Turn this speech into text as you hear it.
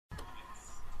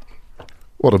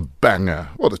What a banger.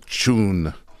 What a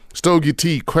tune. Stogie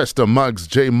T, Questa, Muggs,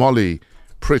 J. Molly,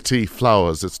 Pretty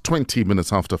Flowers. It's 20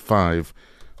 minutes after 5.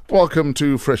 Welcome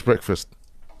to Fresh Breakfast.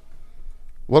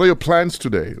 What are your plans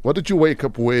today? What did you wake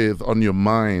up with on your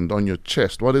mind, on your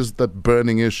chest? What is that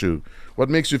burning issue? What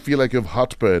makes you feel like you have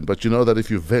heartburn, but you know that if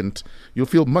you vent, you'll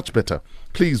feel much better?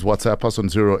 Please WhatsApp us on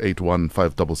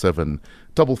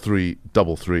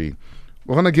 081-577-3333.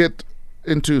 We're going to get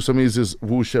into Samizi's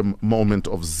Wusham moment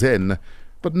of zen,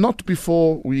 but not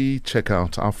before we check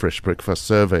out our Fresh Breakfast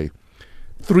survey.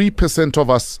 3% of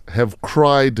us have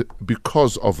cried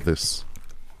because of this.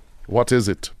 What is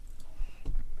it?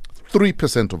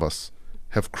 3% of us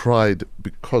have cried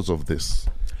because of this.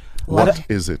 What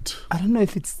is it? I don't know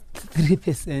if it's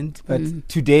 3%, but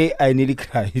today I nearly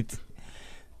cried.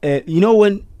 You know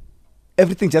when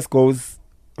everything just goes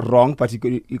wrong, but you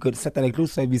could set like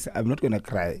close service, I'm not going to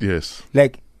cry. Yes.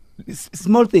 Like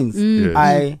small things. Yes.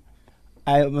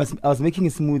 I was making a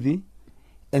smoothie,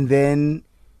 and then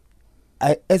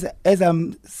as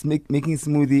I'm making a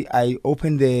smoothie, I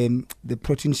open the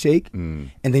protein shake,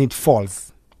 and then it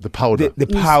falls. The powder. The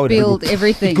powder. Spilled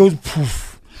everything. It goes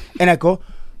poof. And I go,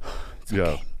 it's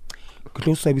Yeah.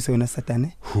 okay.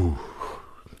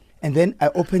 And then I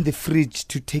open the fridge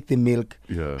to take the milk.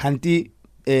 Yeah. Hanti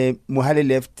Mohale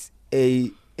left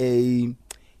a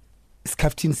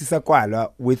skaftin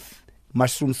sisakwala with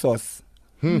mushroom sauce.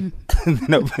 And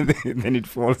then it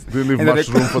falls. They leave And then much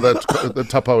room for that the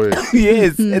Tupperware.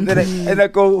 Yes. And then I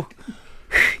go,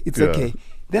 it's Yeah. okay.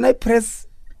 Then I press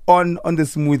on the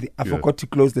smoothie. I forgot to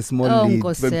close the small lid. It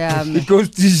goes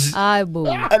dish. Aibo.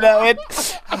 And I went,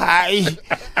 hi.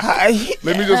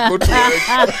 Let me just go to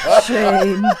it.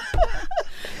 Shame.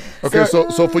 Okay,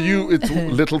 so for you, it's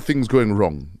little things going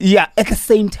wrong. Yeah, at the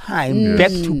same time, Yes. back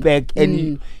to back,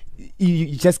 and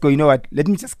you just go, you know what? Let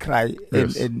me just cry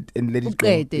Yes. and let it go.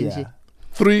 Okay, Yeah.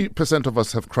 3% of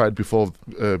us have cried before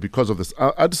because of this.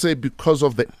 I'd say because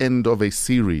of the end of a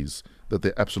series that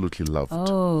they absolutely loved.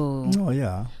 Oh. Oh,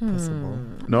 yeah. Possible.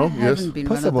 No? I Yes? haven't been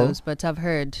Possible. one of those, but I've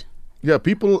heard. Yeah,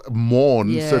 people mourn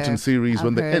Yeah, certain series I've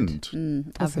when they heard. end.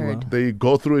 I've Possible. heard. They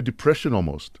go through a depression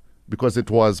almost because it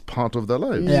was part of their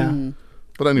lives. Yeah.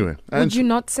 But anyway. Would you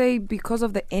not say because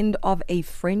of the end of a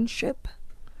friendship?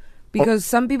 Because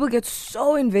some people get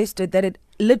so invested that it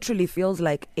literally feels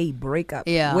like a breakup.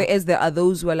 Yeah. Whereas there are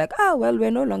those who are like, well,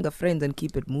 we're no longer friends and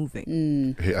keep it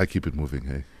moving. Hey, I keep it moving,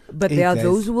 hey. But Hey, there are guys.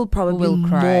 those who will probably Will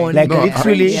cry. mourn. Like No,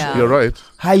 literally, Yeah. You're right.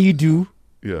 how you do?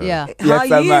 Yeah. Yeah. How Yes,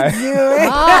 you am I. doing?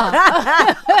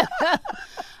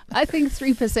 I think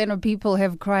 3% of people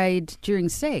have cried during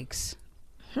sex.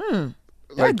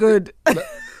 They're good.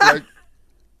 Like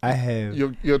I have.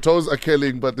 your toes are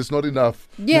killing, but it's not enough.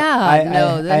 Yeah. I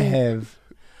then- have.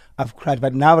 I've cried,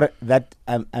 but now that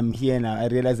I'm here now, I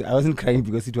realize I wasn't crying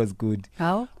because it was good.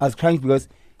 How? I was crying because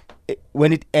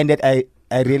when it ended, I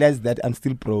realized that I'm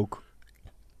still broke.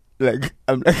 Like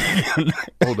I'm like,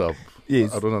 Hold up.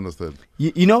 Yes. I don't understand.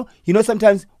 you know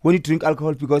sometimes when you drink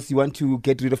alcohol because you want to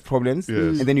get rid of problems,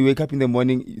 Yes. and then you wake up in the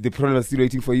morning, the problem is still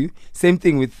waiting for you. Same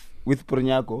thing with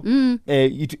Poronyako.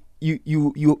 You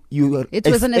It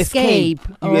was an escape.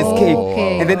 You escape,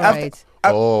 Okay. and then all after. right.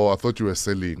 Oh, I thought you were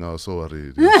selling. I was so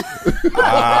worried.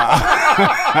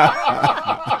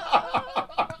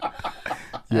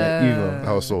 Evil.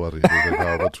 I was so worried.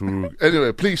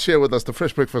 Anyway, please share with us the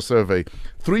Fresh Breakfast survey.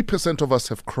 3% of us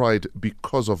have cried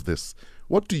because of this.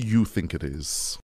 What do you think it is?